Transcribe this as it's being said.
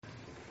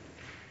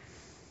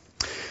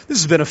This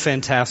has been a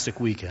fantastic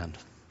weekend.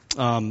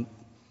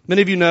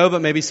 Many of you know,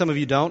 but maybe some of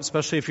you don't,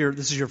 especially if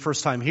this is your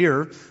first time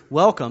here.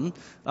 Welcome.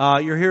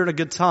 You're here at a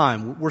good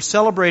time. We're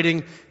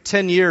celebrating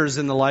 10 years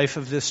in the life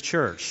of this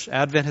church.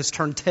 Advent has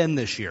turned 10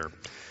 this year.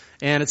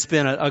 And it's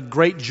been a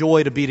great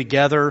joy to be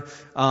together.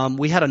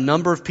 We had a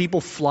number of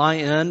people fly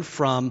in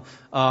from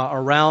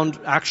around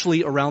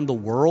the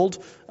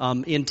world.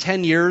 In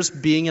 10 years,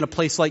 being in a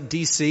place like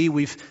D.C.,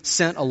 we've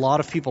sent a lot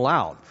of people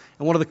out.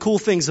 And one of the cool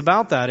things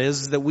about that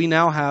is that we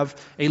now have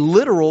a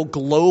literal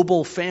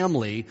global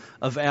family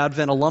of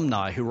Advent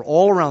alumni who are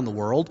all around the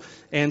world.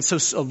 And so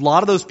a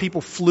lot of those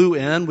people flew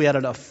in. We had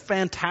a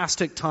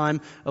fantastic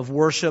time of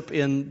worship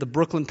in the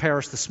Brooklyn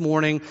parish this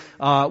morning.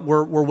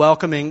 We're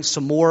welcoming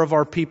some more of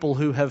our people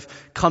who have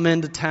come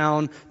into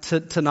town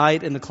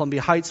tonight in the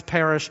Columbia Heights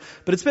parish.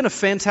 But it's been a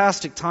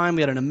fantastic time.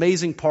 We had an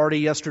amazing party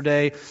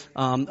yesterday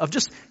of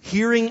just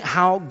hearing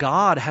how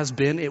God has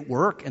been at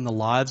work in the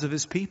lives of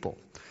His people.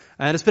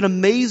 And it's been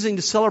amazing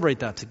to celebrate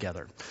that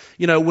together.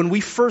 You know, when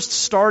we first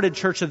started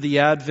Church of the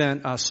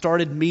Advent,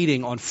 started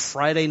meeting on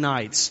Friday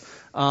nights,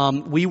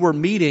 we were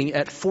meeting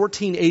at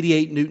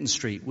 1488 Newton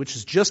Street, which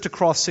is just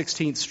across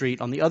 16th Street,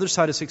 on the other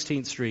side of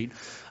 16th Street.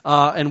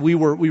 And we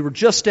were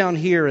just down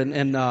here,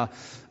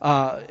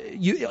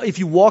 if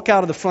you walk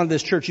out of the front of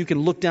this church, you can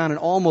look down and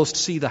almost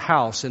see the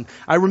house. And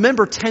I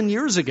remember 10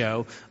 years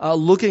ago,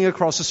 looking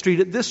across the street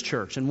at this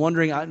church and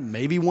wondering,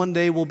 maybe one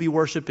day we'll be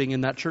worshiping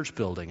in that church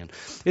building. And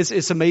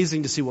it's amazing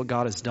to see what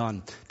God has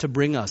done to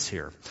bring us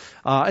here.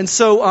 And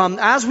so,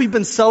 as we've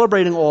been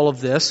celebrating all of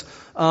this,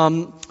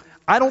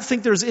 I don't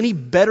think there's any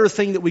better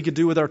thing that we could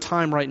do with our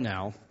time right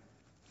now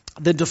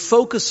than to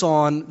focus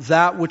on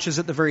that which is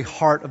at the very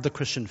heart of the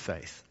Christian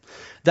faith.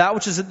 That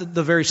which is at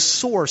the very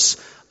source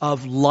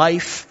of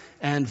life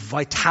and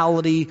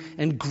vitality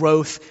and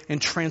growth and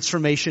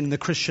transformation in the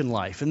Christian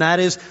life. And that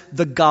is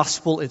the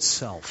gospel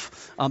itself.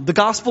 The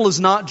gospel is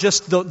not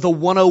just the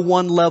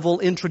 101 level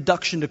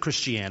introduction to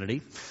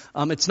Christianity.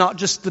 It's not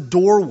just the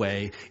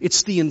doorway.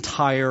 It's the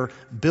entire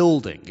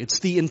building. It's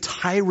the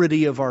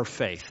entirety of our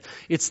faith.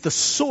 It's the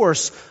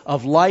source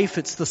of life.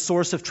 It's the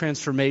source of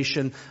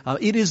transformation.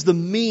 It is the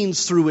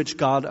means through which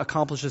God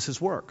accomplishes His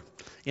work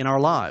in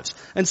our lives.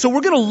 And so we're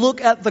going to look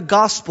at the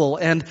gospel,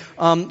 and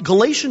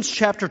Galatians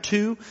chapter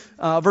 2,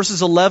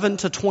 verses 11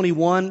 to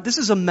 21. This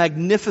is a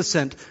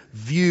magnificent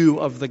view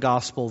of the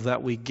gospel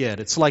that we get.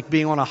 It's like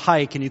being on a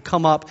hike and you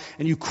come up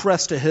and you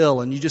crest a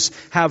hill and you just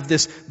have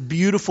this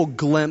beautiful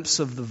glimpse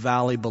of the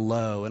valley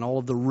below and all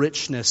of the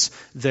richness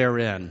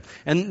therein.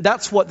 And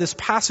that's what this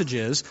passage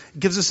is. It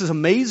gives us this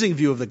amazing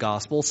view of the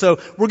gospel. So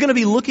we're going to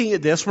be looking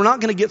at this. We're not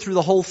going to get through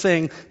the whole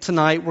thing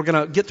tonight. We're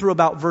going to get through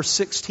about verse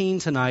 16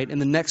 tonight, and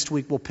the next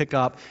week we'll pick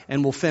up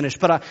and we'll finish.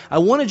 But I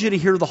wanted you to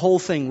hear the whole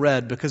thing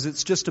read because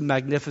it's just a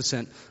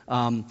magnificent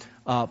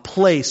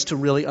place to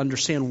really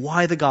understand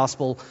why the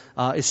gospel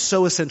is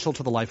so essential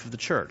to the life of the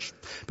church.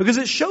 Because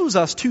it shows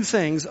us two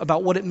things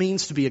about what it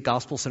means to be a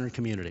gospel-centered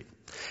community.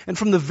 And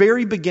from the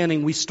very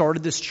beginning, we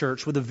started this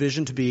church with a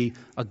vision to be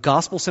a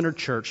gospel-centered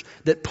church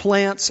that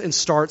plants and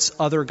starts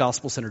other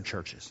gospel-centered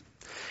churches.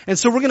 And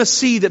so we're going to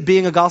see that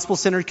being a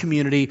gospel-centered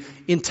community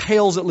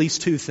entails at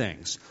least two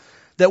things.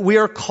 That we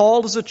are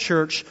called as a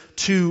church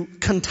to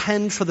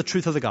contend for the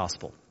truth of the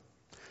gospel.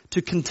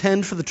 To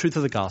contend for the truth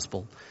of the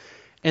gospel.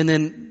 And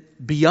then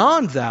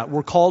beyond that,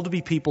 we're called to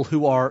be people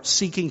who are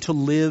seeking to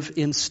live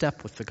in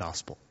step with the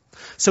gospel.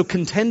 So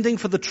contending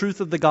for the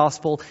truth of the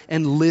gospel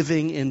and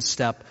living in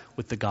step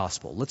with the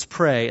gospel. Let's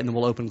pray and then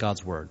we'll open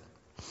God's word.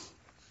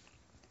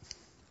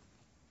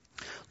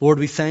 Lord,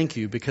 we thank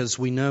you because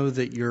we know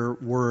that your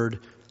word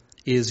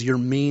is your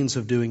means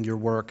of doing your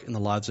work in the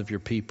lives of your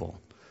people.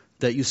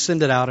 That you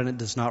send it out and it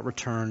does not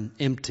return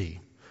empty.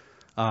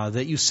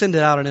 That you send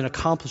it out and it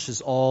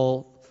accomplishes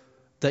all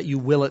that you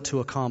will it to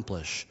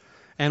accomplish.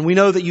 And we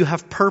know that you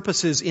have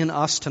purposes in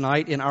us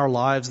tonight, in our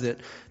lives,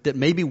 that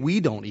maybe we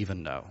don't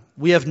even know.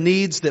 We have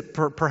needs that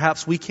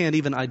perhaps we can't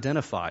even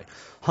identify.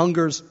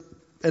 Hungers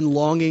and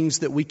longings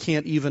that we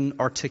can't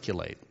even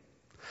articulate.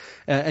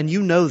 And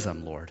you know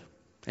them, Lord.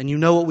 And you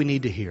know what we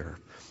need to hear.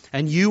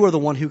 And you are the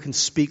one who can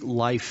speak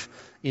life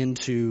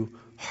into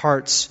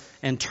hearts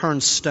and turn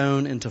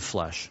stone into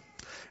flesh.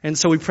 And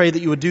so we pray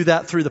that you would do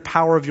that through the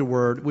power of your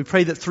word. We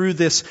pray that through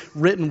this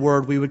written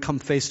word, we would come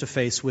face to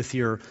face with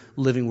your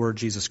living word,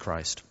 Jesus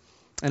Christ.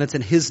 And it's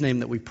in his name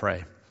that we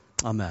pray.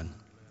 Amen.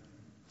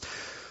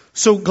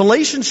 So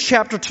Galatians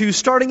chapter 2,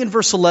 starting in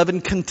verse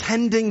 11,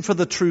 contending for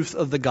the truth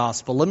of the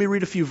gospel. Let me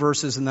read a few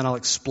verses and then I'll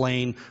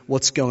explain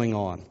what's going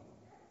on.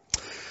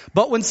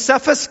 But when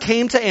Cephas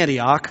came to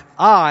Antioch,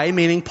 I,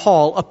 meaning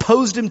Paul,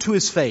 opposed him to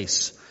his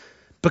face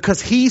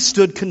because he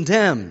stood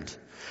condemned.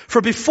 For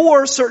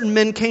before certain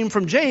men came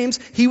from James,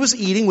 he was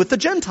eating with the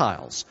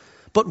Gentiles.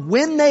 But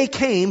when they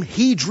came,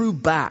 he drew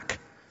back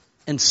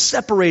and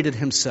separated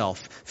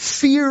himself,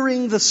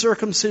 fearing the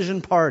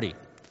circumcision party.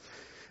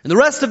 And the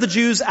rest of the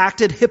Jews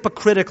acted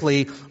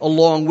hypocritically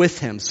along with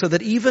him, so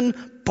that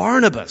even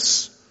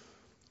Barnabas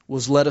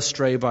was led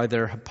astray by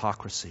their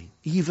hypocrisy.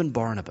 Even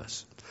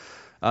Barnabas.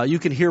 You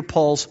can hear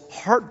Paul's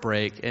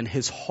heartbreak and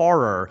his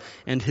horror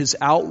and his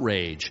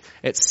outrage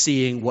at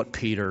seeing what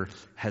Peter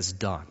has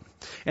done.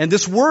 And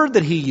this word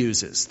that he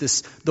uses,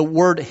 the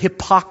word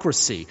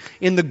hypocrisy,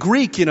 in the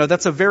Greek,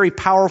 that's a very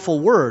powerful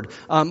word.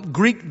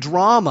 Greek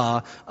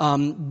drama,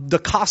 the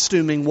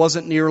costuming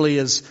wasn't nearly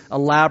as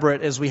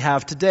elaborate as we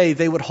have today.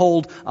 They would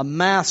hold a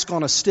mask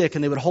on a stick,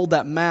 and they would hold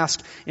that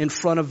mask in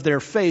front of their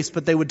face,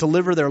 but they would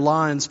deliver their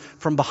lines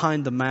from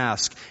behind the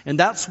mask. And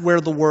that's where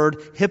the word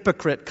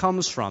hypocrite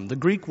comes from. The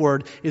Greek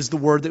word is the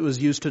word that was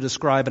used to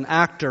describe an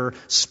actor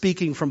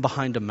speaking from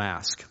behind a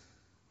mask.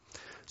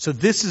 So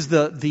this is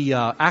the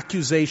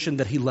accusation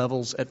that he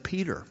levels at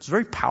Peter. It's a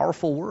very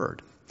powerful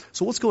word.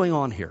 So what's going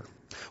on here?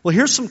 Well,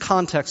 here's some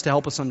context to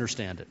help us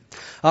understand it.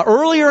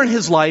 Earlier in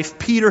his life,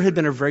 Peter had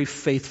been a very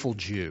faithful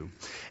Jew.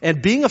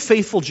 And being a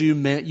faithful Jew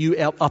meant you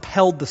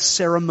upheld the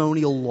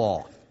ceremonial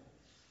law.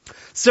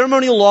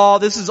 Ceremonial law,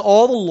 this is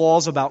all the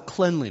laws about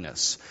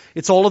cleanliness.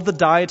 It's all of the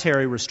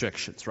dietary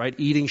restrictions, right?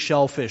 Eating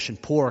shellfish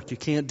and pork, you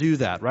can't do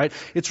that, right?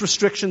 It's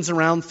restrictions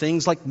around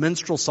things like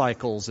menstrual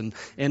cycles and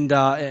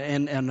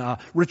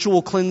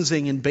ritual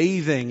cleansing and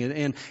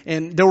bathing,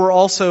 and there were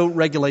also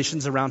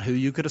regulations around who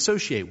you could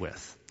associate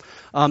with.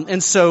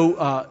 And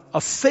so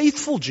a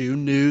faithful Jew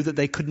knew that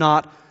they could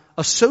not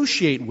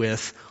associate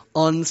with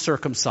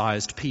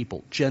uncircumcised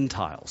people,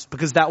 Gentiles,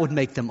 because that would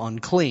make them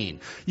unclean.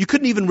 You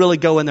couldn't even really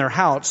go in their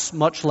house,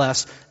 much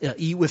less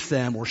eat with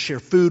them or share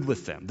food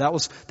with them. That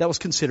was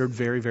considered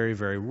very, very,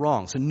 very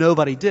wrong. So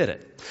nobody did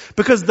it.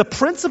 Because the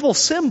principal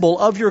symbol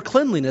of your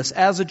cleanliness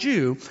as a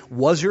Jew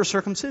was your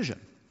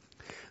circumcision.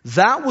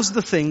 That was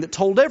the thing that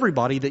told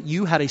everybody that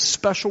you had a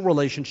special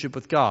relationship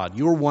with God.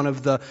 You were one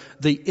of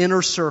the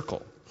inner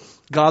circle,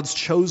 God's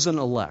chosen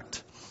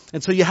elect.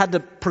 And so you had to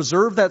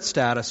preserve that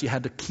status. You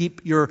had to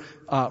keep your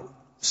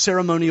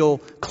ceremonial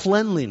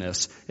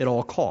cleanliness at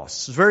all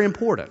costs. It's very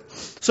important.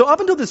 So up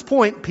until this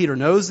point, Peter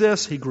knows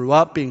this. He grew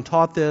up being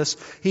taught this.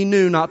 He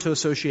knew not to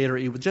associate or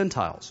eat with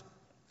Gentiles.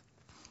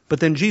 But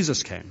then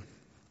Jesus came.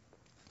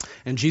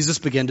 And Jesus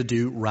began to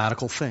do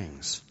radical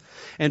things.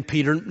 And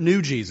Peter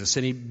knew Jesus,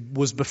 and he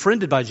was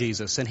befriended by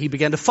Jesus, and he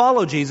began to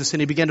follow Jesus,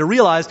 and he began to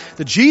realize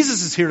that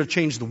Jesus is here to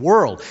change the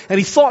world. And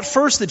he thought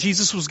first that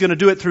Jesus was going to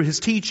do it through his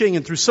teaching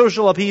and through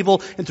social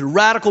upheaval and through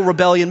radical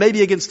rebellion,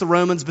 maybe against the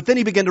Romans, but then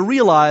he began to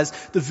realize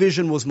the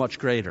vision was much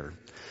greater.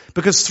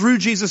 Because through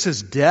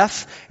Jesus'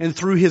 death and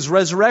through his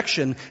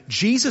resurrection,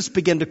 Jesus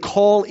began to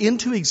call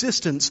into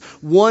existence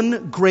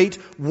one great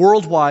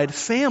worldwide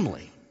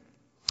family.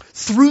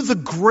 Through the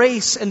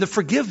grace and the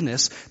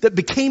forgiveness that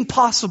became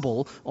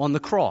possible on the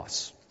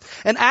cross.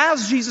 And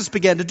as Jesus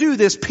began to do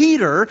this,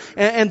 Peter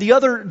and the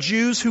other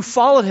Jews who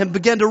followed him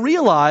began to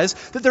realize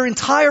that their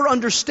entire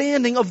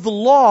understanding of the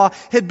law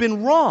had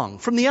been wrong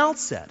from the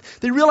outset.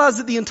 They realized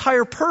that the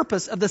entire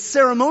purpose of the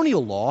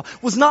ceremonial law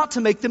was not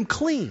to make them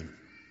clean.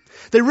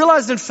 They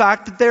realized, in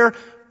fact, that there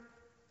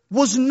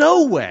was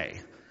no way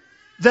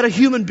that a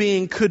human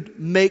being could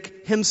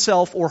make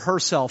himself or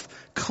herself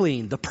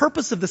clean. The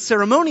purpose of the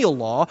ceremonial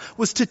law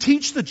was to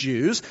teach the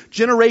Jews,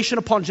 generation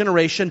upon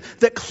generation,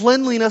 that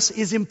cleanliness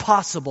is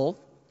impossible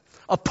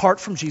apart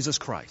from Jesus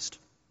Christ.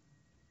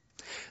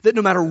 That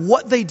no matter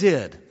what they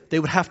did, they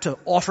would have to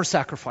offer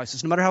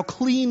sacrifices. No matter how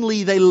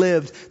cleanly they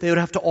lived, they would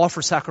have to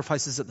offer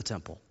sacrifices at the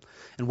temple.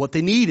 And what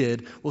they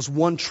needed was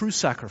one true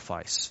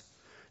sacrifice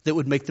that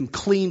would make them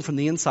clean from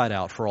the inside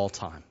out for all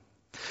time.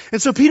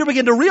 And so Peter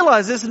began to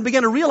realize this and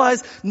began to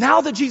realize now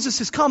that Jesus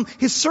has come,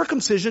 his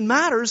circumcision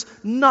matters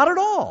not at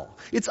all.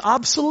 It's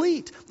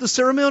obsolete. The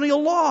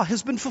ceremonial law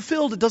has been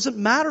fulfilled. It doesn't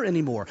matter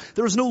anymore.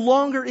 There is no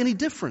longer any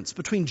difference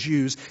between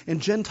Jews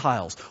and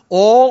Gentiles.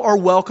 All are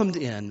welcomed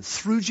in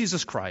through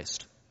Jesus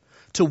Christ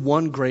to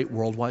one great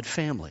worldwide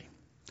family.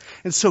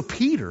 And so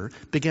Peter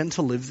began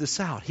to live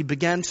this out. He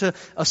began to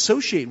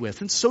associate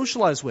with and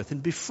socialize with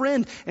and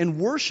befriend and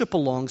worship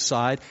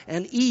alongside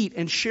and eat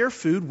and share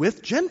food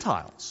with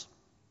Gentiles.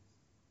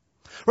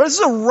 Right? This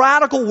is a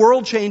radical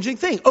world-changing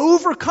thing,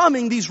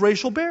 overcoming these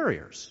racial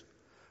barriers.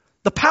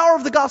 The power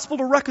of the gospel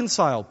to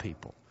reconcile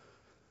people.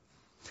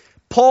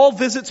 Paul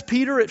visits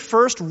Peter at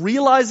first,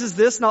 realizes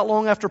this not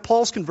long after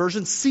Paul's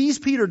conversion, sees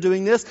Peter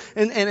doing this,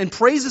 and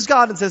praises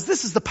God and says,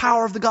 this is the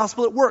power of the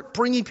gospel at work,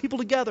 bringing people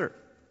together.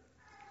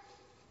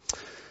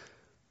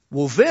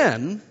 Well,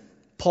 then,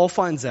 Paul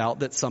finds out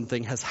that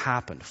something has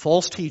happened.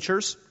 False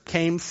teachers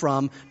came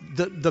from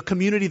the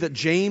community that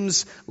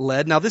James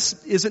led. Now,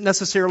 this isn't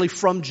necessarily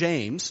from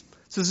James.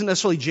 This isn't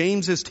necessarily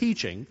James's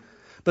teaching.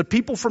 But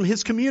people from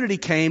his community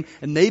came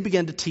and they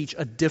began to teach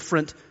a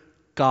different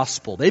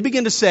gospel. They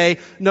began to say,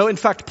 no, in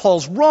fact,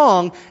 Paul's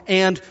wrong,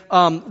 and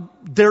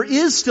there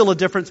is still a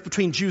difference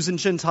between Jews and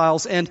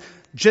Gentiles, and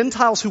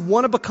Gentiles who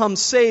want to become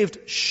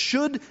saved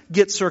should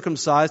get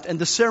circumcised, and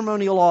the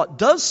ceremonial law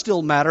does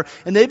still matter,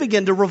 and they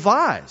began to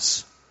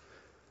revise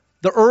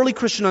the early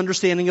Christian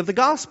understanding of the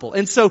gospel.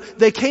 And so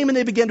they came and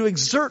they began to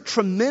exert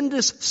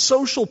tremendous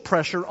social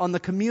pressure on the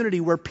community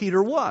where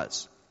Peter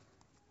was.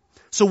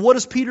 So what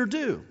does Peter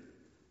do?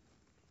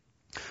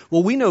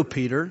 Well, we know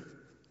Peter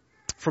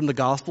from the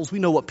Gospels. We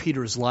know what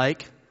Peter is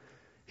like.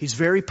 He's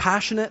very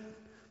passionate,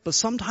 but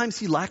sometimes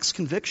he lacks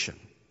conviction.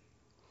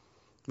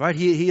 Right?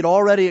 He had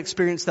already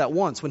experienced that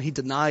once when he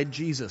denied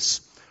Jesus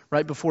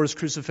right before his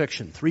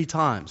crucifixion 3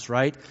 times,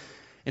 right?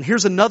 And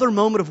here's another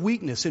moment of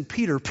weakness in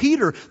Peter.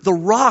 Peter, the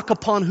rock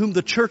upon whom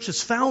the church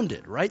is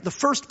founded, right? The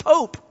first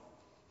pope.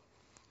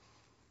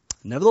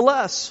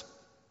 Nevertheless,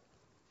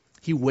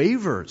 he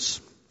wavers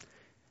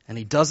and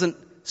he doesn't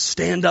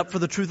stand up for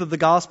the truth of the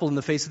gospel in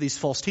the face of these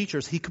false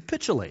teachers. He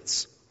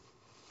capitulates.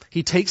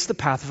 He takes the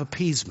path of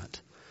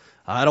appeasement.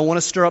 I don't want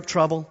to stir up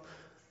trouble.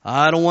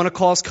 I don't want to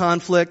cause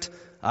conflict.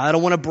 I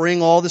don't want to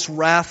bring all this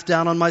wrath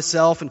down on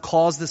myself and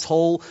cause this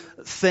whole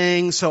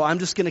thing. So I'm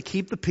just going to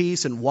keep the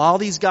peace. And while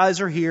these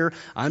guys are here,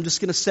 I'm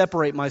just going to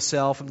separate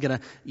myself. I'm going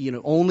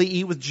to, only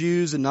eat with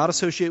Jews and not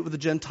associate with the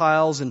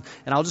Gentiles. And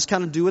I'll just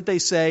kind of do what they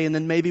say. And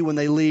then maybe when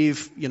they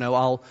leave,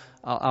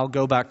 I'll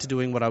go back to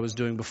doing what I was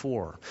doing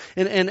before.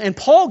 And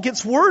Paul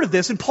gets word of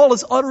this, and Paul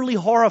is utterly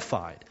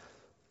horrified.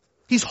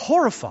 He's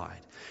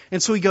horrified.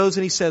 And so he goes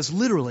and he says,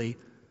 literally,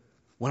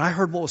 when I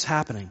heard what was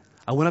happening,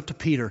 I went up to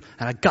Peter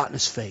and I got in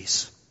his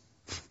face.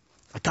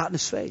 I got in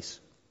his face.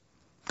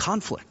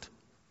 Conflict.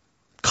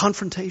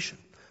 Confrontation.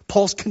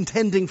 Paul's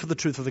contending for the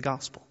truth of the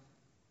gospel.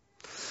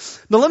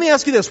 Now let me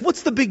ask you this.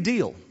 What's the big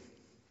deal?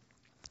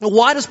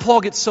 Why does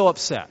Paul get so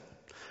upset?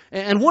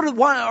 And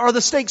why are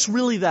the stakes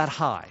really that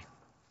high?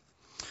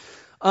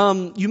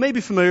 You may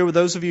be familiar with,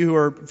 those of you who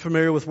are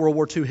familiar with World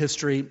War II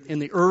history, in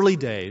the early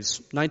days,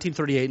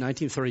 1938,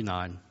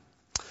 1939,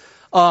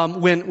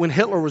 when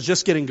Hitler was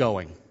just getting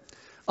going.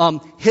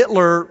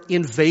 Hitler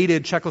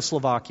invaded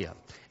Czechoslovakia,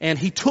 and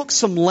he took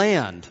some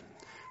land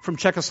from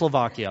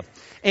Czechoslovakia.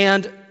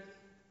 And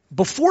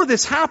before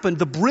this happened,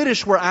 the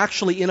British were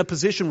actually in a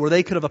position where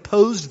they could have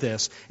opposed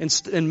this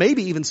and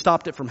maybe even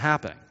stopped it from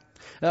happening.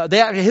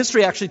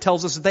 History actually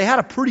tells us that they had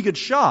a pretty good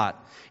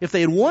shot, if they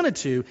had wanted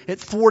to, at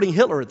thwarting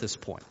Hitler at this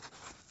point.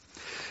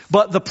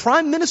 But the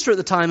prime minister at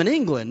the time in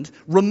England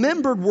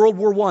remembered World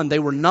War I. They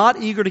were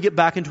not eager to get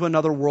back into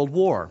another world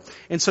war.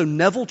 And so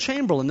Neville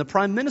Chamberlain, the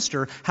prime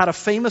minister, had a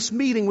famous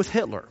meeting with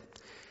Hitler.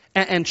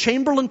 And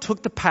Chamberlain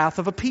took the path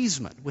of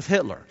appeasement with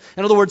Hitler.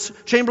 In other words,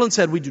 Chamberlain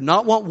said, we do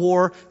not want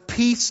war,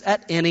 peace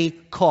at any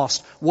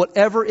cost.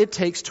 Whatever it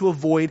takes to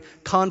avoid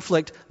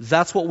conflict,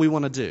 that's what we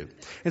want to do.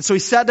 And so he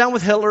sat down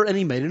with Hitler and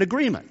he made an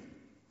agreement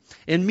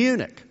in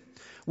Munich,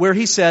 where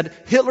he said,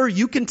 Hitler,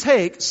 you can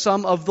take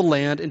some of the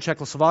land in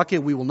Czechoslovakia.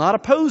 We will not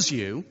oppose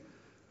you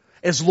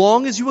as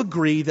long as you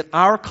agree that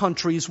our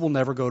countries will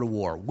never go to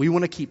war. We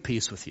want to keep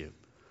peace with you.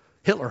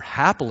 Hitler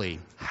happily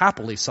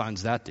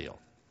signs that deal,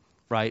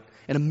 right?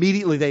 And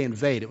immediately they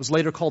invade. It was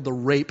later called the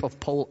rape of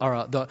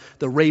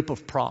the rape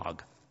of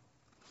Prague.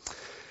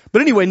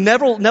 But anyway,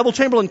 Neville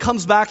Chamberlain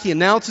comes back. He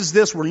announces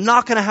this. We're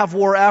not going to have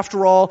war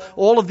after all.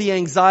 All of the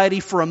anxiety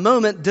for a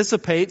moment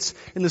dissipates.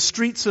 And the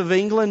streets of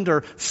England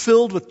are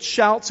filled with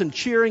shouts and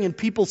cheering and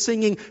people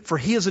singing, for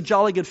he is a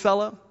jolly good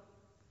fellow.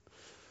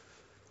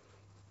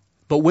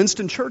 But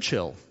Winston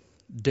Churchill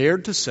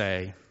dared to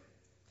say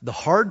the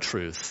hard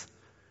truth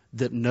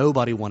that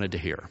nobody wanted to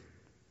hear.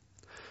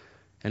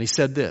 And he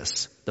said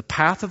this, the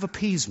path of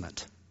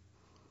appeasement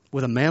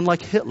with a man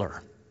like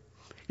Hitler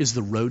is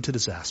the road to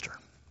disaster.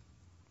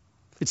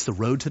 It's the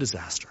road to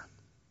disaster.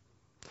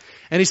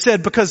 And he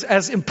said, because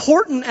as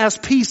important as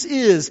peace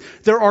is,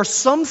 there are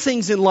some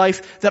things in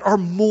life that are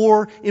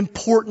more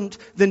important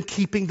than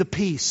keeping the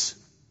peace.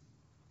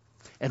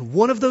 And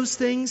one of those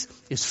things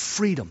is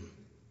freedom.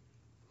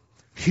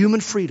 Human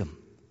freedom.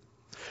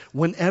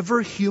 Whenever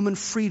human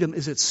freedom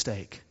is at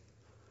stake,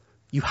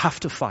 you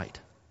have to fight.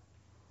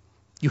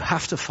 You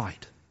have to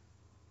fight.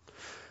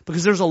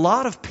 Because there's a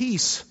lot of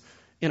peace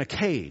in a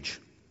cage.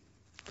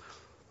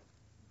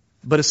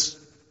 But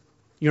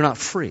you're not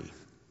free.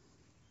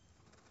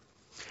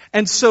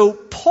 And so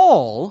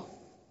Paul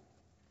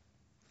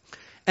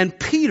and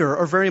Peter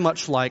are very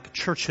much like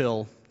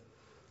Churchill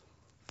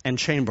and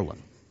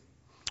Chamberlain.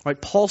 Right?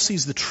 Paul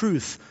sees the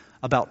truth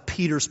about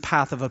Peter's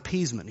path of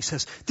appeasement. He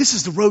says, this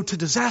is the road to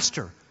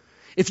disaster.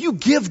 If you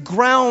give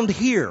ground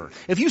here,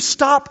 if you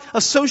stop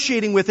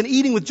associating with and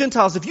eating with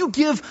Gentiles, if you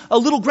give a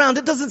little ground,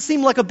 it doesn't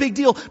seem like a big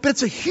deal, but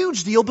it's a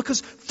huge deal because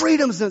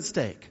freedom's at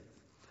stake.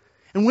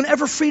 And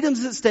whenever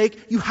freedom's at stake,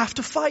 you have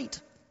to fight.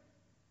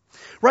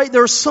 Right?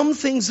 There are some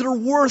things that are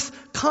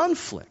worth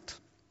conflict.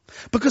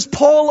 Because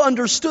Paul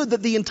understood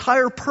that the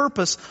entire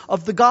purpose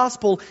of the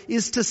gospel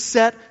is to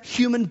set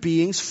human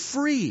beings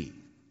free.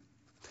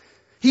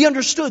 He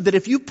understood that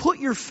if you put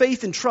your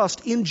faith and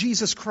trust in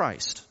Jesus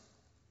Christ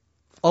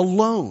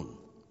alone,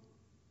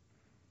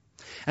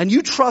 and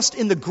you trust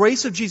in the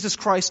grace of Jesus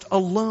Christ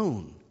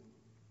alone,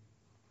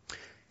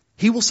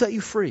 He will set you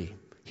free.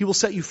 He will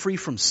set you free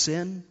from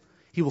sin.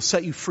 He will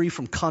set you free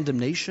from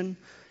condemnation.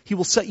 He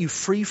will set you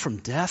free from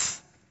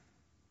death.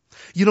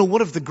 You know,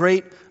 one of the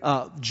great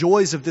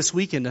joys of this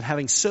weekend and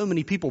having so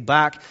many people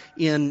back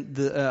in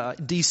the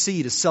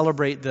D.C. to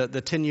celebrate the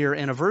 10-year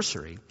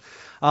anniversary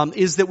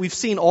is that we've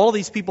seen all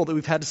these people that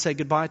we've had to say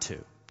goodbye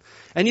to.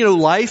 And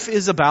life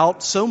is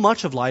about, so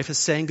much of life is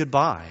saying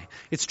goodbye.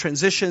 It's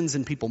transitions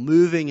and people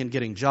moving and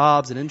getting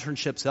jobs and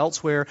internships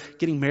elsewhere,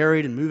 getting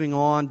married and moving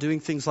on, doing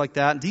things like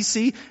that. And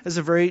DC is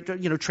a very,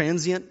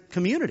 transient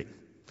community.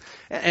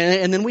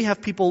 And then we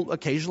have people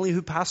occasionally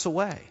who pass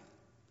away.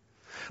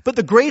 But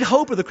the great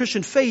hope of the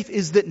Christian faith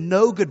is that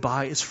no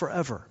goodbye is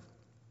forever.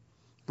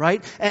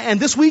 Right? And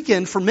this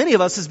weekend, for many of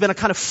us, has been a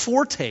kind of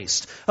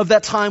foretaste of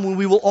that time when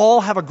we will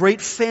all have a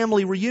great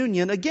family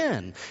reunion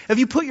again. If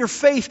you put your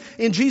faith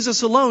in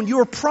Jesus alone, you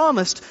are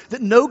promised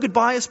that no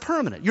goodbye is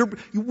permanent.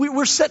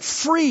 We're set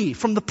free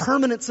from the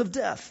permanence of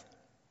death.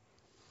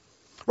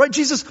 Right?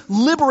 Jesus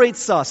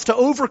liberates us to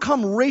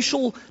overcome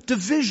racial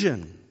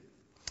division,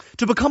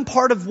 to become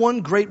part of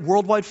one great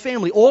worldwide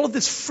family. All of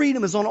this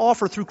freedom is on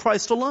offer through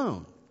Christ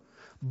alone.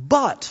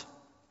 But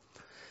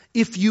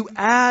if you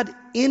add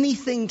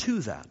anything to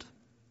that,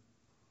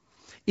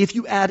 if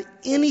you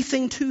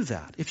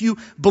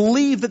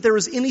believe that there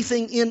is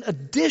anything in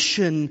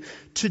addition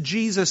to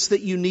Jesus that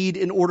you need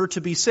in order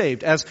to be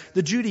saved, as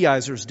the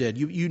Judaizers did,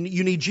 you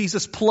need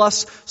Jesus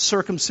plus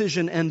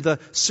circumcision and the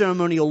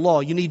ceremonial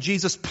law. You need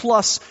Jesus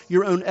plus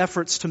your own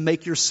efforts to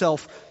make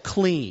yourself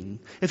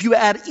clean. If you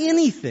add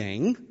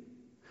anything,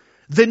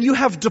 then you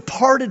have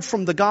departed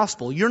from the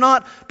gospel. You're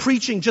not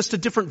preaching just a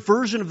different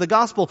version of the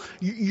gospel.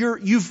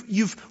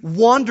 You've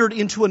wandered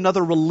into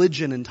another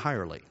religion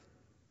entirely.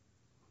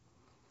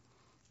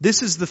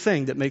 This is the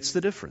thing that makes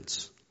the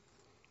difference.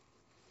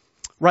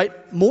 Right?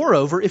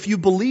 Moreover, if you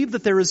believe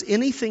that there is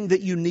anything that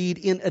you need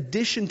in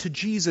addition to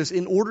Jesus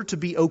in order to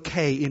be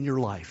okay in your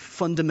life,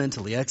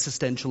 fundamentally,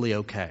 existentially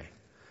okay,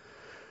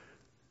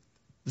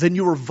 then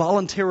you are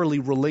voluntarily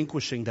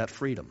relinquishing that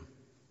freedom.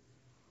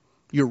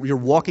 You're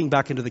walking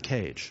back into the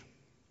cage.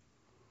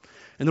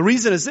 And the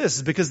reason is this,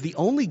 is because the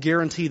only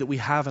guarantee that we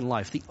have in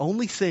life, the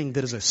only thing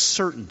that is a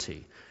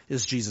certainty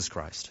is Jesus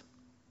Christ.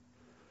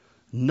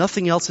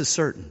 Nothing else is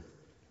certain.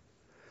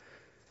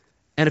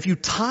 And if you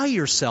tie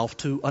yourself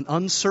to an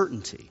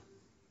uncertainty,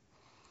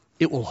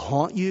 it will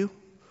haunt you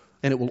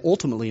and it will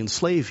ultimately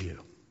enslave you.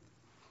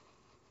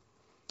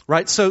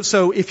 Right?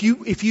 So if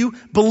you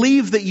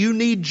believe that you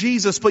need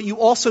Jesus, but you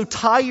also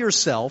tie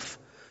yourself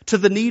to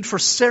the need for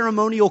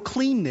ceremonial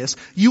cleanness,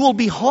 you will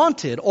be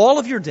haunted all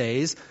of your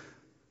days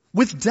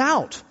with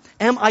doubt.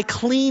 Am I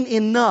clean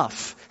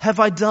enough? Have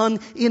I done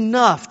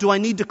enough? Do I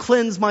need to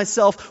cleanse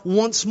myself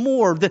once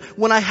more?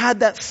 When I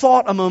had that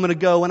thought a moment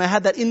ago, when I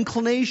had that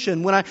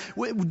inclination,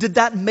 did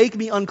that make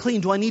me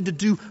unclean? Do I need to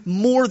do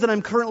more than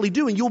I'm currently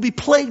doing? You'll be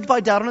plagued by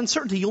doubt and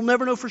uncertainty. You'll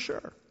never know for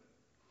sure.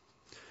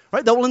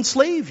 Right? That will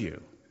enslave you.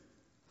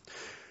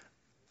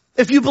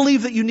 If you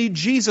believe that you need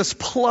Jesus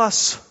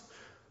plus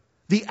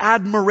the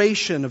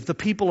admiration of the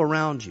people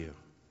around you,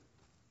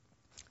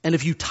 and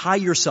if you tie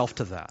yourself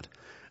to that,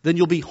 then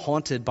you'll be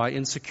haunted by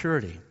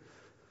insecurity.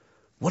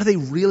 What do they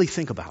really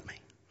think about me?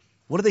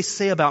 What do they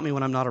say about me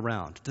when I'm not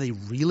around? Do they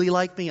really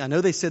like me? I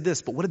know they said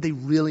this, but what did they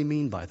really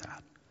mean by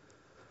that?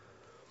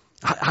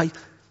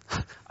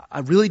 I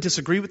really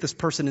disagree with this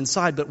person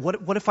inside, but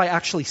what if I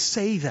actually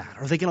say that?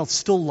 Are they going to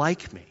still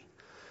like me?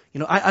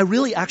 I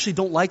really actually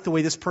don't like the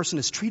way this person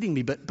is treating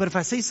me, but if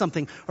I say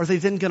something, are they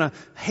then going to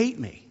hate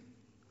me?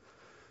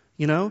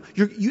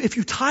 If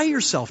you tie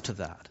yourself to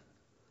that,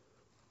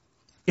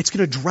 it's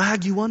going to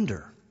drag you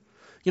under.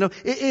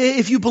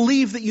 If you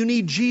believe that you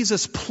need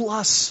Jesus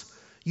plus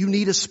you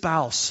need a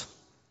spouse,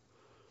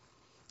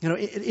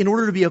 in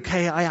order to be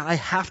okay, I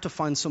have to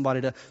find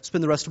somebody to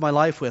spend the rest of my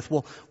life with.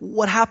 Well,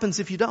 what happens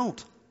if you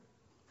don't?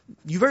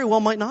 You very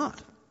well might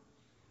not.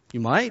 You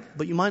might,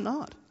 but you might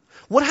not.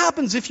 What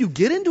happens if you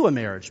get into a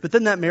marriage, but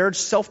then that marriage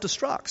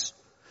self-destructs?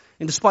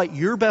 And despite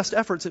your best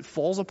efforts, it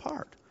falls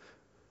apart.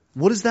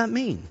 What does that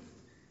mean?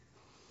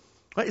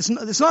 Right? It's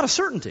not a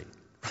certainty.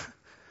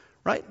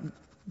 Right?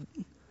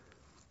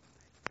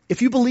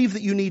 If you believe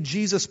that you need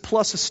Jesus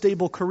plus a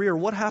stable career,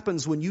 what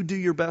happens when you do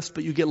your best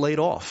but you get laid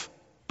off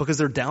because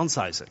they're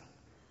downsizing?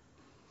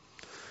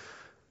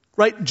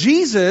 Right?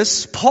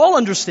 Paul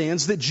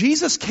understands that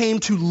Jesus came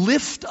to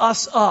lift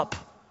us up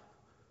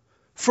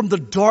from the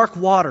dark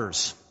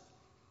waters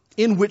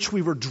in which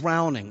we were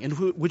drowning, in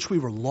which we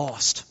were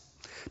lost.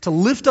 To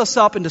lift us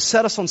up and to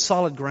set us on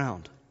solid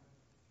ground.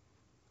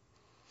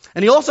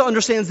 And he also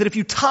understands that if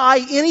you tie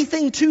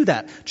anything to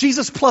that,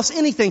 Jesus plus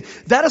anything,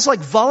 that is like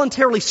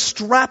voluntarily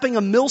strapping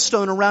a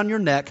millstone around your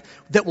neck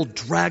that will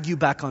drag you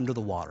back under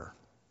the water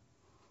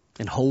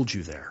and hold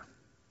you there.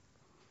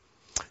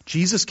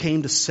 Jesus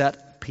came to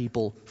set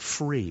people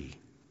free.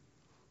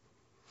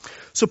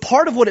 So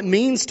part of what it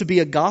means to be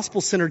a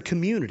gospel-centered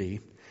community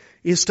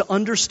is to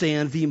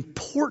understand the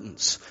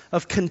importance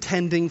of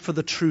contending for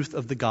the truth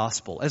of the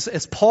gospel.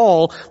 As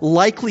Paul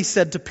likely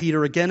said to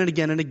Peter again and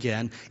again and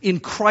again, in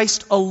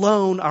Christ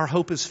alone our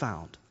hope is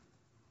found.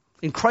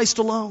 In Christ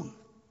alone.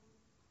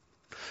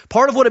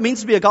 Part of what it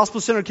means to be a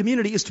gospel-centered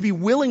community is to be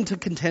willing to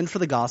contend for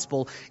the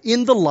gospel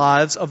in the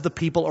lives of the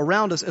people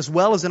around us as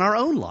well as in our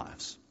own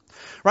lives.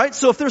 Right?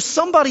 So if there's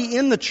somebody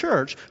in the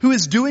church who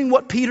is doing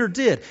what Peter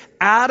did,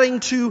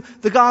 adding to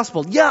the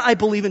gospel, yeah, I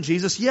believe in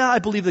Jesus, yeah, I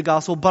believe the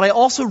gospel, but I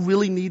also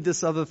really need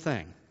this other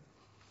thing,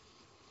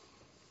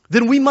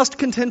 then we must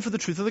contend for the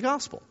truth of the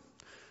gospel.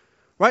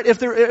 Right? If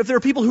there are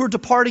people who are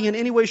departing in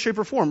any way, shape,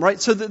 or form,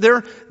 right? So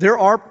there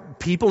are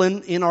people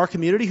in our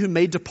community who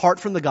may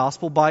depart from the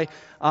gospel by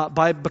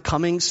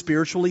becoming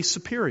spiritually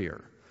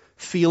superior,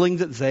 feeling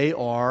that they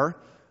are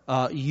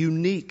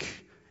unique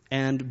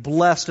and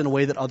blessed in a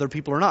way that other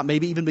people are not.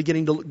 Maybe even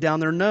beginning to look down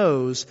their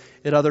nose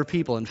at other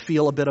people and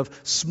feel a bit of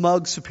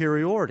smug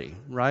superiority,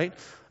 right?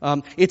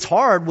 It's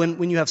hard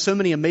when you have so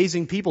many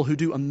amazing people who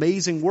do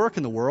amazing work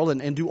in the world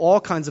and do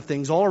all kinds of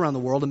things all around the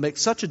world and make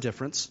such a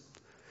difference.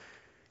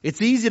 It's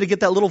easy to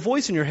get that little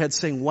voice in your head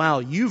saying,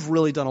 wow, you've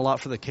really done a lot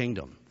for the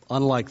kingdom,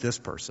 unlike this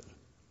person,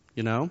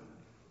 you know?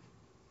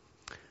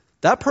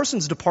 That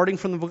person's departing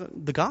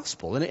from the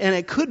gospel. And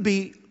it could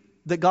be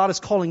that God is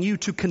calling you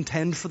to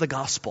contend for the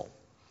gospel.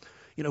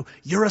 You know,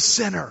 you're a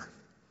sinner,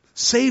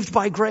 saved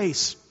by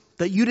grace,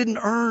 that you didn't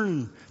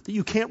earn, that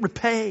you can't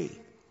repay.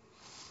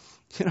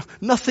 You know,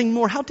 nothing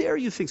more. How dare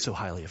you think so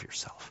highly of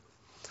yourself?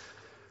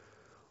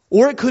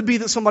 Or it could be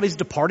that somebody's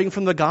departing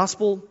from the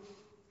gospel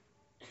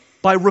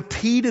by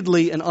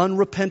repeatedly and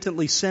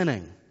unrepentantly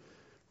sinning,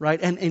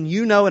 right? And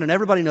you know it, and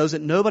everybody knows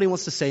it. Nobody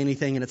wants to say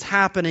anything, and it's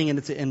happening,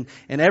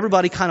 and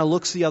everybody kind of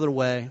looks the other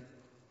way.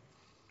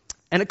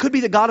 And it could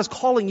be that God is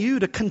calling you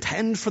to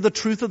contend for the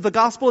truth of the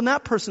gospel in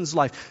that person's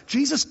life.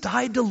 Jesus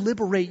died to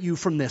liberate you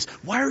from this.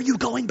 Why are you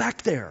going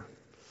back there?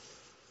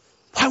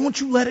 Why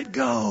won't you let it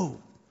go?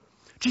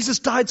 Jesus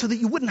died so that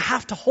you wouldn't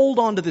have to hold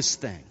on to this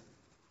thing.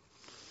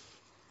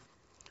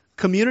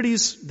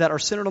 Communities that are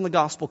centered on the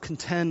gospel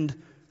contend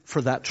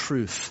for that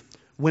truth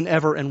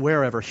whenever and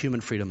wherever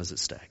human freedom is at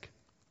stake.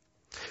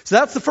 So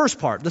that's the first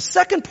part. The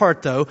second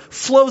part, though,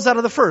 flows out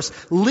of the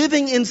first.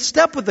 Living in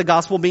step with the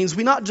gospel means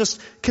we're not just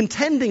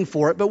contending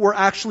for it, but we're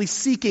actually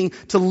seeking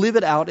to live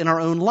it out in our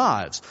own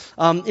lives.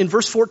 In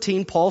verse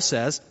 14, Paul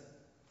says,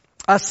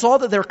 I saw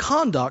that their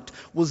conduct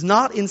was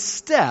not in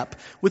step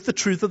with the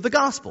truth of the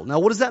gospel. Now,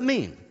 what does that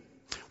mean?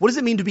 What does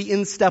it mean to be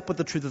in step with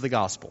the truth of the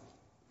gospel?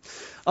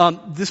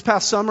 This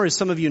past summer, as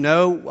some of you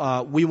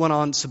know, we went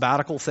on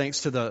sabbatical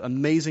thanks to the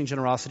amazing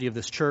generosity of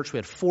this church. We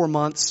had 4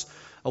 months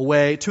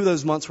away. 2 of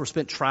those months were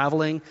spent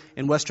traveling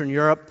in Western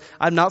Europe.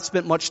 I've not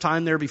spent much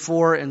time there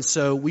before, and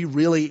so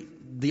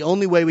the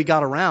only way we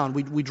got around,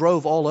 we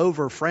drove all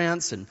over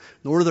France and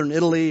northern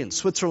Italy and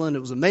Switzerland. It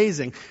was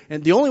amazing.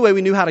 And the only way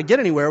we knew how to get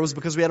anywhere was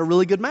because we had a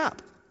really good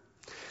map.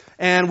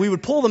 And we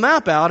would pull the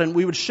map out and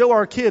we would show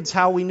our kids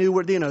how we knew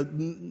where,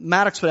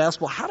 Maddox would ask,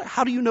 well,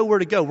 how do you know where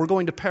to go? We're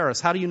going to Paris.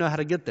 How do you know how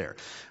to get there?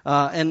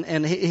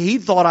 And he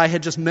thought I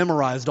had just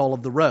memorized all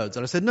of the roads.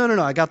 And I said, no,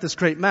 I got this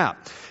great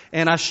map.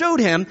 And I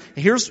showed him,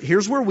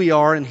 here's where we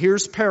are and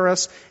here's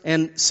Paris,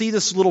 and see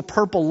this little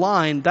purple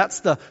line? That's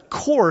the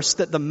course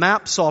that the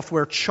map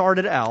software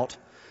charted out.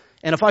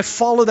 And if I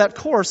follow that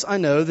course, I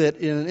know that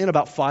in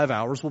about 5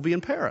 hours we'll be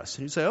in Paris.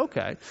 And you say,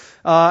 okay.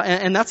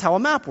 And that's how a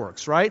map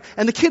works, right?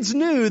 And the kids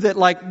knew that,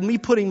 like me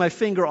putting my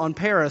finger on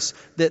Paris,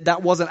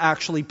 that wasn't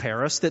actually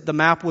Paris, that the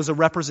map was a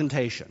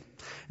representation.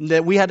 And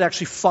that we had to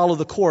actually follow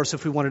the course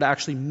if we wanted to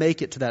actually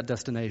make it to that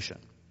destination.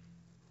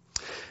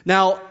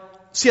 Now,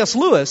 C.S.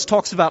 Lewis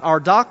talks about our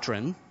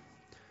doctrine,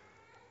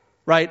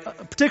 right?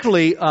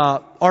 Particularly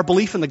our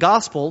belief in the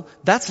gospel,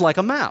 that's like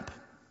a map.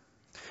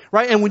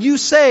 Right? And when you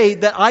say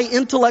that I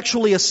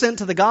intellectually assent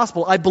to the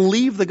gospel, I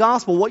believe the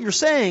gospel, what you're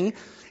saying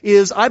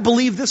is I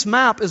believe this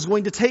map is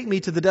going to take me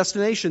to the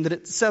destination that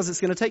it says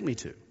it's going to take me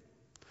to.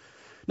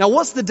 Now,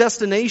 what's the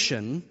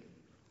destination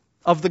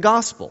of the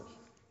gospel?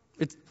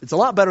 It's a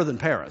lot better than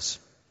Paris.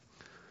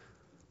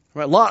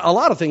 Right? A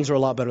lot of things are a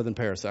lot better than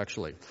Paris,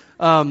 actually.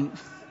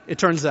 It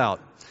turns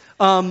out.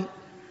 The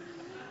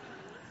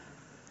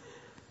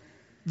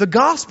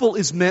gospel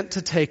is meant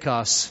to take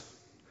us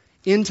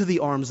into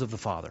the arms of the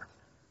Father.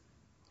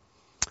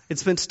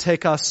 It's meant to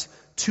take us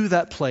to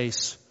that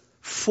place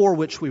for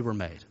which we were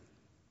made.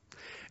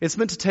 It's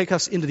meant to take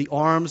us into the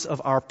arms of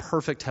our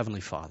perfect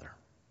Heavenly Father.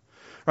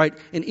 Right?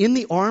 And in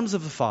the arms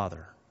of the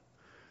Father,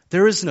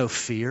 there is no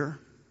fear.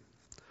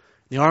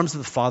 In the arms of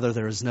the Father,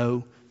 there is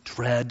no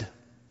dread.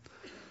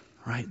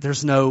 Right?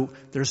 There's no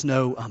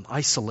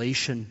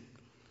isolation.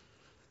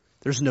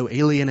 There's no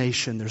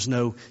alienation. There's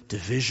no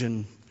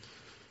division.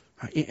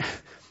 Right?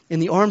 In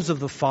the arms of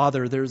the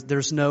Father,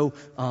 there's no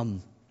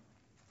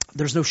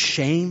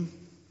shame.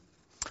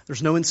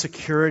 There's no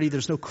insecurity.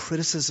 There's no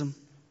criticism.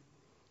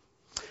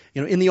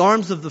 In the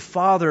arms of the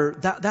Father,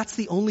 that's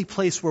the only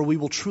place where we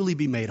will truly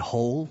be made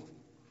whole.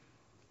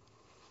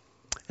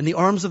 In the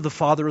arms of the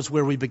Father is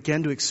where we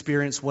begin to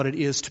experience what it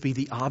is to be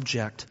the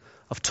object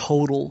of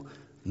total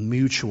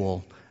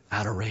mutual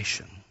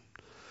adoration.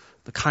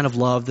 The kind of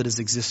love that has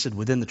existed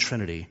within the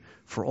Trinity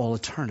for all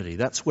eternity.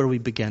 That's where we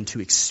begin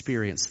to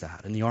experience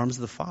that, in the arms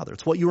of the Father.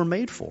 It's what you were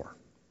made for.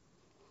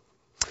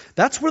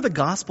 That's where the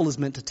gospel is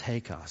meant to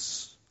take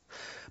us.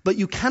 But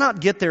you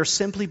cannot get there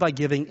simply by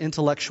giving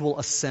intellectual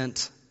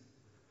assent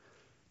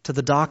to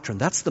the doctrine.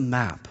 That's the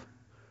map.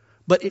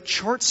 But it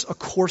charts a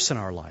course in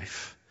our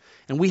life.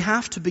 And we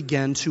have to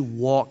begin to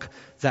walk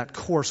that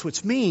course,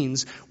 which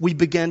means we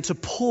begin to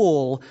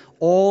pull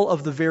all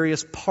of the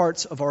various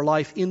parts of our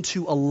life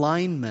into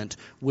alignment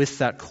with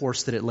that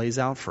course that it lays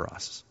out for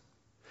us.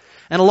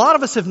 And a lot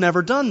of us have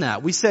never done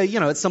that. We say,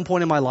 at some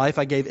point in my life,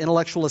 I gave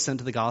intellectual assent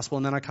to the gospel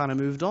and then I kind of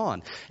moved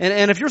on.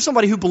 And if you're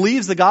somebody who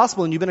believes the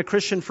gospel and you've been a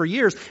Christian for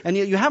years and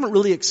yet you haven't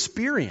really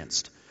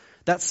experienced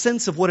that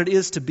sense of what it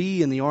is to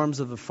be in the arms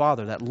of the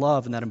Father, that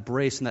love and that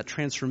embrace and that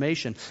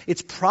transformation,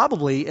 it's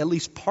probably at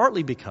least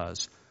partly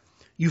because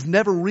you've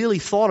never really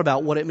thought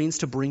about what it means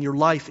to bring your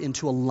life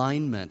into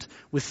alignment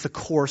with the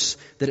course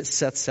that it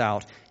sets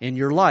out in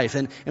your life.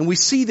 And we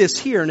see this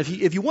here. And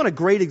if you want a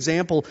great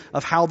example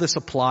of how this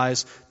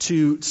applies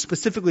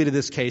specifically to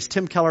this case,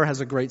 Tim Keller has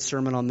a great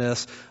sermon on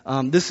this.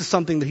 This is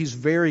something that he's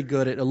very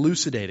good at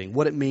elucidating,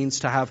 what it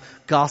means to have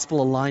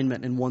gospel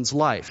alignment in one's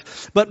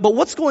life. But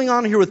what's going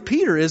on here with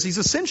Peter is he's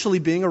essentially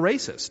being a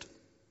racist.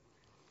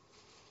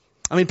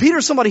 I mean,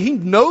 Peter's somebody, he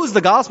knows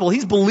the gospel,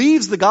 he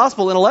believes the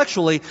gospel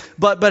intellectually,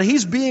 but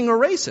he's being a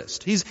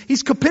racist.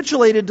 He's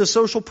capitulated to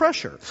social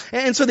pressure.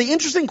 And so the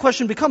interesting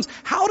question becomes,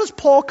 how does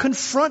Paul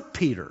confront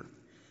Peter?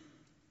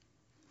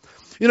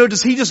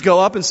 Does he just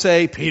go up and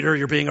say, Peter,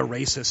 you're being a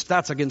racist.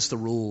 That's against the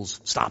rules.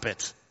 Stop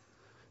it.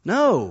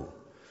 No,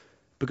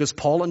 because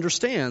Paul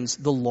understands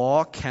the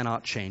law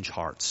cannot change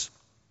hearts.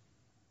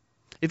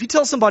 If you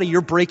tell somebody you're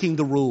breaking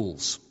the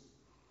rules,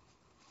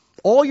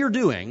 all you're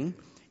doing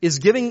is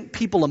giving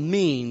people a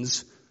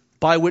means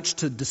by which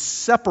to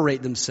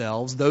separate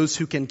themselves, those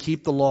who can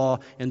keep the law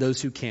and those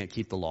who can't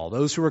keep the law,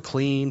 those who are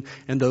clean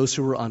and those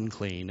who are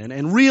unclean.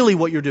 And really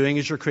what you're doing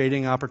is you're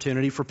creating an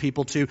opportunity for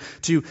people to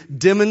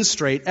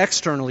demonstrate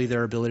externally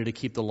their ability to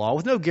keep the law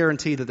with no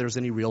guarantee that there's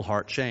any real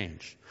heart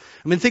change.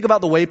 I mean, think about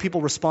the way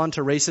people respond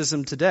to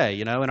racism today,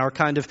 in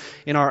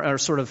our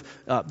sort of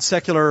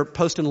secular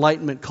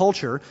post-Enlightenment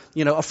culture.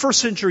 A first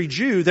century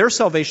Jew, their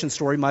salvation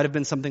story might have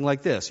been something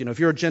like this. If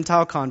you're a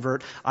Gentile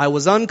convert, I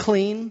was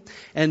unclean,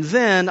 and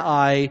then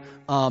I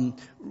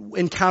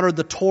encountered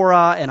the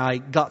Torah, and I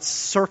got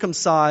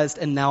circumcised,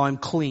 and now I'm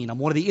clean. I'm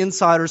one of the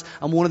insiders.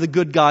 I'm one of the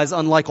good guys,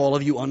 unlike all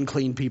of you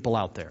unclean people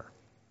out there.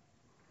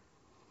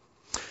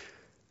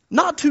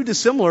 Not too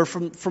dissimilar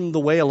from the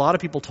way a lot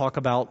of people talk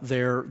about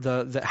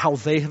how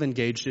they have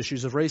engaged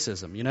issues of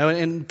racism.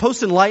 In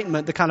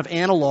post-Enlightenment, the kind of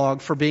analog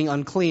for being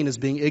unclean is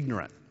being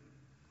ignorant.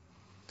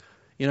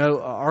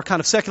 Our kind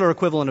of secular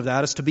equivalent of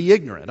that is to be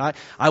ignorant.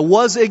 I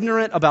was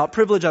ignorant about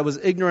privilege. I was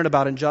ignorant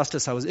about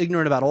injustice. I was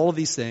ignorant about all of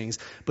these things.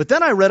 But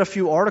then I read a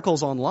few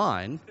articles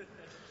online,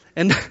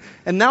 and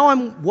now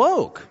I'm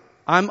woke.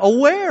 I'm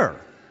aware.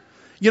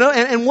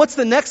 And what's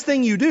the next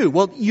thing you do?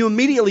 Well, you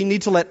immediately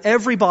need to let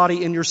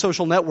everybody in your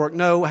social network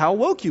know how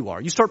woke you are.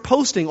 You start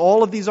posting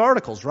all of these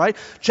articles, right?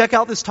 Check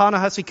out this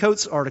Ta-Nehisi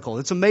Coates article.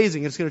 It's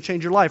amazing. It's going to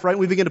change your life, right?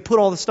 We begin to put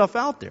all this stuff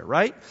out there,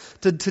 right?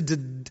 To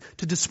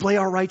display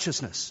our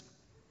righteousness.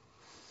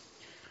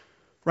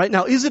 Right?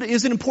 Now, is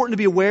it important to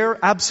be aware?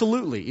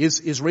 Absolutely.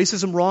 Is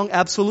racism wrong?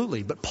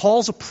 Absolutely. But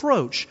Paul's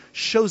approach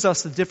shows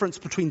us the difference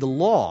between the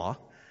law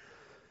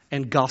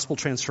and gospel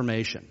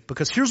transformation.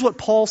 Because here's what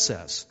Paul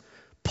says.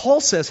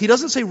 Paul says, he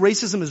doesn't say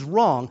racism is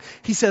wrong.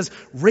 He says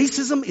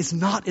racism is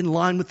not in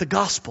line with the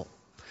gospel.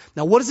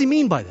 Now, what does he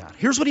mean by that?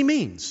 Here's what he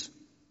means.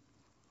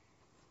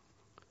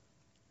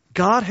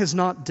 God has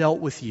not dealt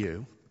with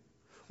you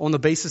on the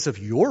basis of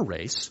your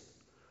race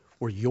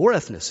or your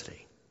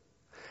ethnicity.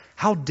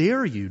 How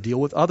dare you deal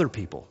with other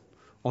people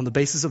on the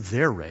basis of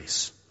their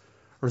race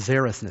or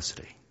their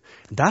ethnicity?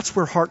 And that's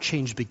where heart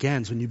change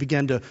begins, when you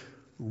begin to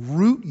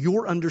root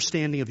your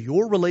understanding of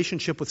your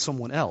relationship with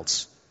someone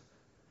else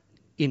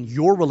in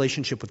your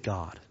relationship with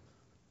God.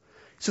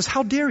 He says,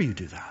 how dare you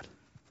do that?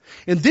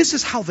 And this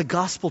is how the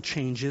gospel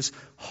changes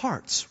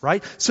hearts,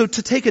 right? So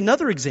to take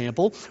another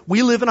example,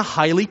 we live in a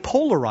highly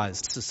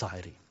polarized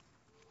society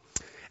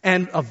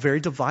and a very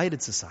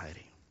divided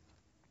society.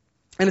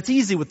 And it's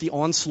easy with the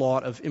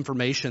onslaught of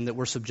information that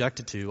we're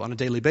subjected to on a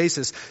daily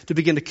basis to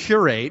begin to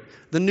curate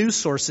the news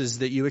sources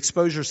that you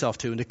expose yourself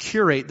to and to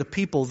curate the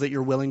people that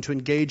you're willing to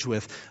engage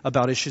with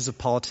about issues of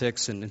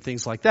politics and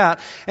things like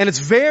that. And it's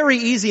very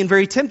easy and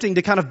very tempting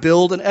to kind of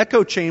build an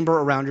echo chamber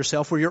around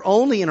yourself where you're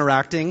only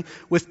interacting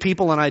with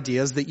people and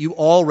ideas that you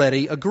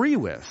already agree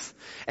with.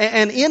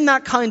 And in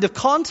that kind of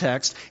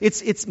context,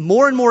 it's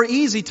more and more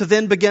easy to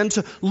then begin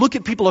to look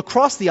at people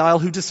across the aisle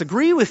who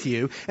disagree with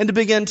you and to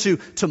begin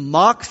to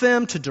mock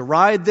them, to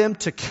deride them,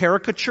 to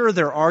caricature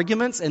their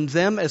arguments and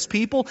them as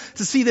people,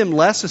 to see them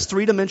less as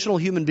three-dimensional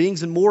human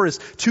beings and more as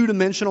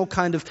two-dimensional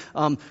kind of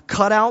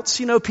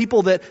cutouts,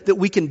 people that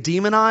we can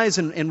demonize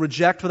and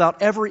reject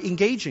without ever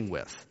engaging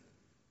with.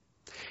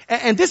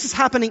 And this is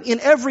happening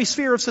in every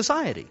sphere of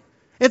society.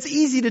 It's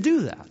easy to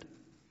do that.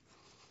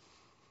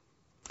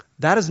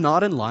 That is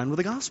not in line with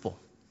the gospel.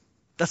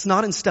 That's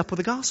not in step with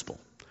the gospel.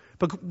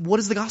 But what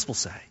does the gospel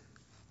say?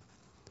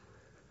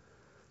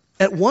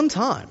 At one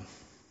time,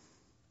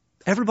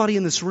 everybody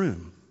in this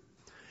room,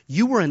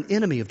 you were an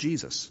enemy of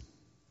Jesus.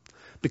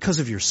 Because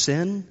of your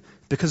sin,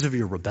 because of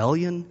your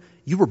rebellion,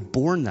 you were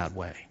born that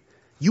way.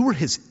 You were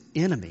his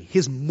enemy,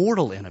 his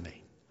mortal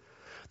enemy.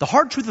 The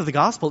hard truth of the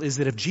gospel is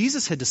that if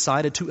Jesus had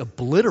decided to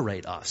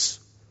obliterate us,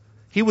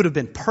 he would have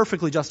been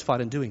perfectly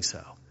justified in doing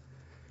so.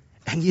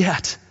 And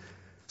yet,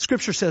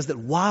 Scripture says that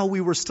while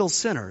we were still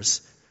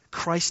sinners,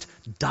 Christ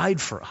died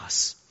for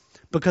us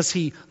because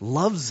he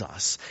loves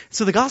us.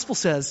 So the gospel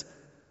says,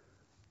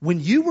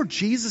 when you were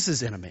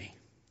Jesus' enemy,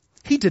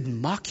 he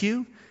didn't mock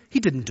you. He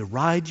didn't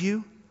deride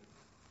you.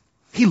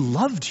 He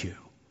loved you.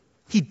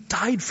 He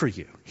died for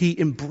you. He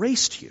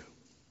embraced you.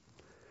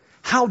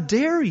 How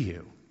dare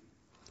you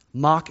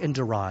mock and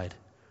deride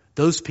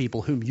those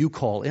people whom you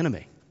call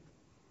enemy?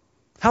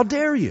 How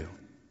dare you?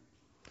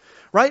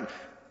 Right?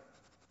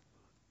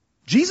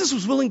 Jesus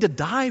was willing to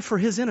die for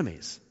his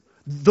enemies.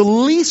 The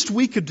least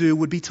we could do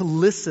would be to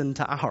listen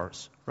to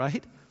ours,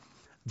 right?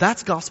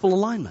 That's gospel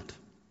alignment.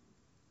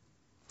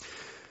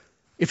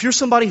 If you're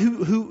somebody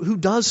who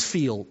does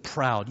feel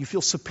proud, you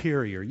feel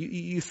superior,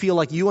 you feel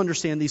like you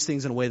understand these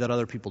things in a way that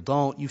other people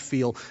don't,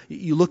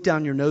 you look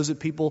down your nose at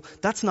people,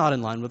 that's not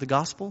in line with the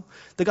gospel.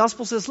 The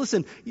gospel says,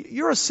 listen,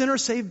 you're a sinner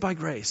saved by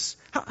grace.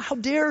 How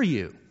dare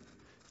you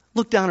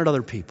look down at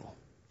other people?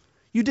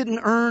 You didn't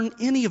earn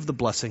any of the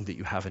blessing that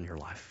you have in your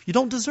life. You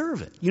don't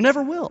deserve it. You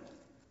never will.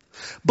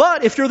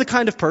 But if you're the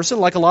kind of person,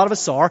 like a lot of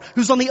us are,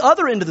 who's on the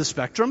other end of the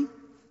spectrum,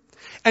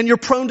 and you're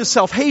prone to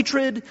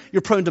self-hatred,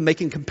 you're prone to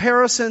making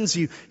comparisons,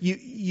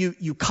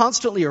 you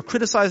constantly are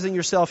criticizing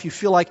yourself, you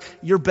feel like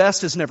your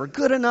best is never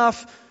good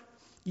enough,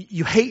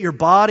 you hate your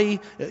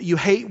body, you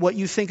hate what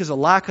you think is a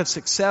lack of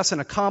success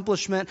and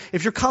accomplishment.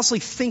 If you're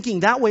constantly thinking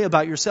that way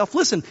about yourself,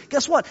 listen,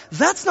 guess what?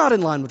 That's not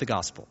in line with the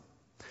gospel.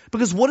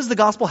 Because what does the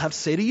gospel have to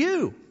say to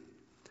you?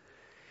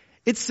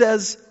 It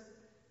says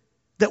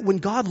that when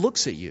God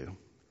looks at you,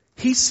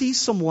 he sees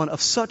someone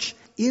of such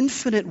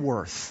infinite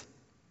worth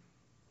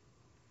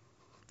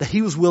that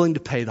he was willing to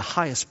pay the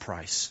highest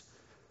price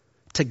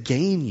to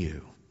gain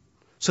you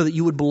so that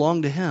you would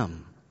belong to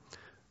him.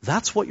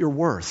 That's what you're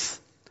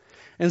worth.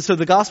 And so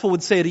the gospel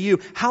would say to you,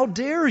 how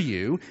dare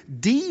you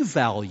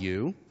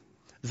devalue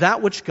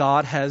that which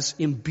God has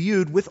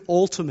imbued with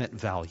ultimate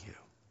value?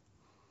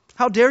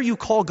 How dare you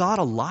call God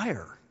a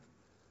liar?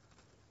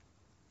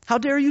 How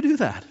dare you do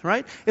that,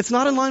 right? It's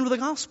not in line with the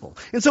gospel.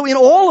 And so in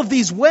all of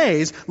these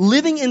ways,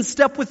 living in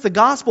step with the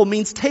gospel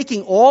means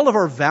taking all of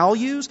our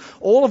values,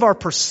 all of our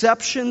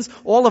perceptions,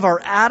 all of our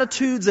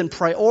attitudes and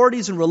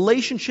priorities and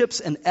relationships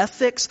and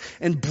ethics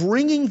and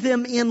bringing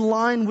them in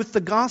line with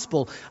the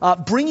gospel,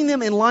 bringing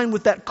them in line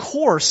with that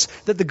course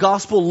that the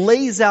gospel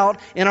lays out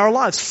in our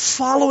lives,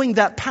 following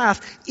that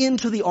path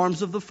into the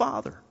arms of the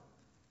Father.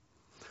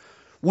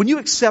 When you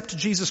accept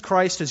Jesus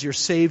Christ as your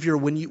Savior,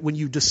 when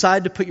you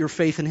decide to put your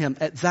faith in him,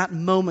 at that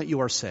moment you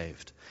are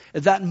saved.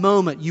 At that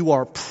moment you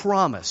are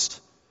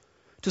promised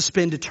to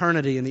spend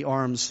eternity in the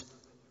arms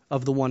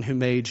of the one who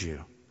made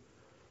you.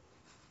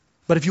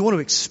 But if you want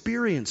to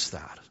experience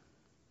that,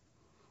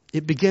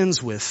 it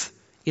begins with,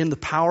 in the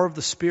power of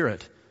the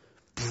Spirit,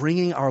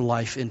 bringing our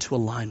life into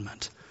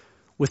alignment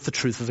with the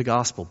truth of the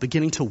gospel,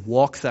 beginning to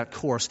walk that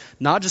course,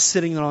 not just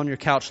sitting on your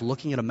couch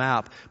looking at a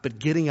map, but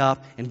getting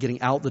up and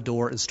getting out the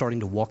door and starting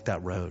to walk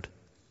that road.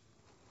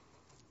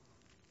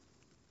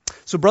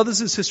 So brothers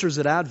and sisters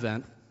at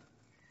Advent,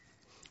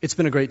 it's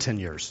been a great 10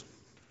 years.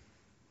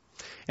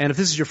 And if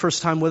this is your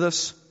first time with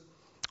us,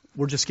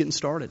 we're just getting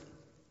started.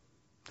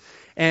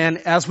 And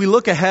as we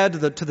look ahead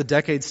to the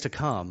decades to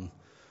come,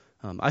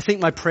 I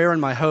think my prayer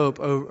and my hope,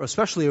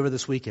 especially over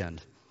this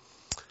weekend,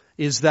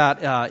 is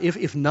that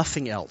if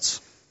nothing else,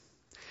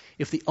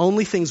 if the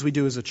only things we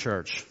do as a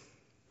church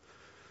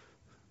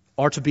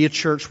are to be a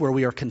church where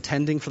we are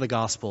contending for the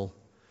gospel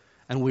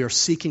and we are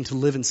seeking to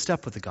live in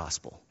step with the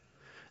gospel,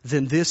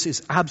 then this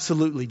is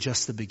absolutely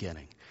just the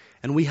beginning.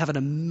 And we have an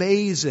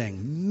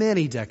amazing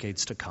many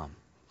decades to come.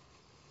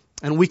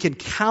 And we can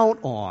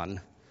count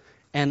on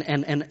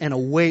and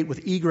await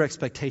with eager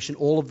expectation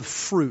all of the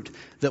fruit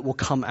that will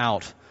come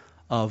out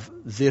of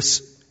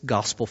this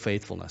gospel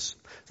faithfulness.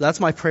 So that's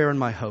my prayer and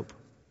my hope.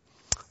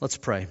 Let's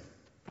pray.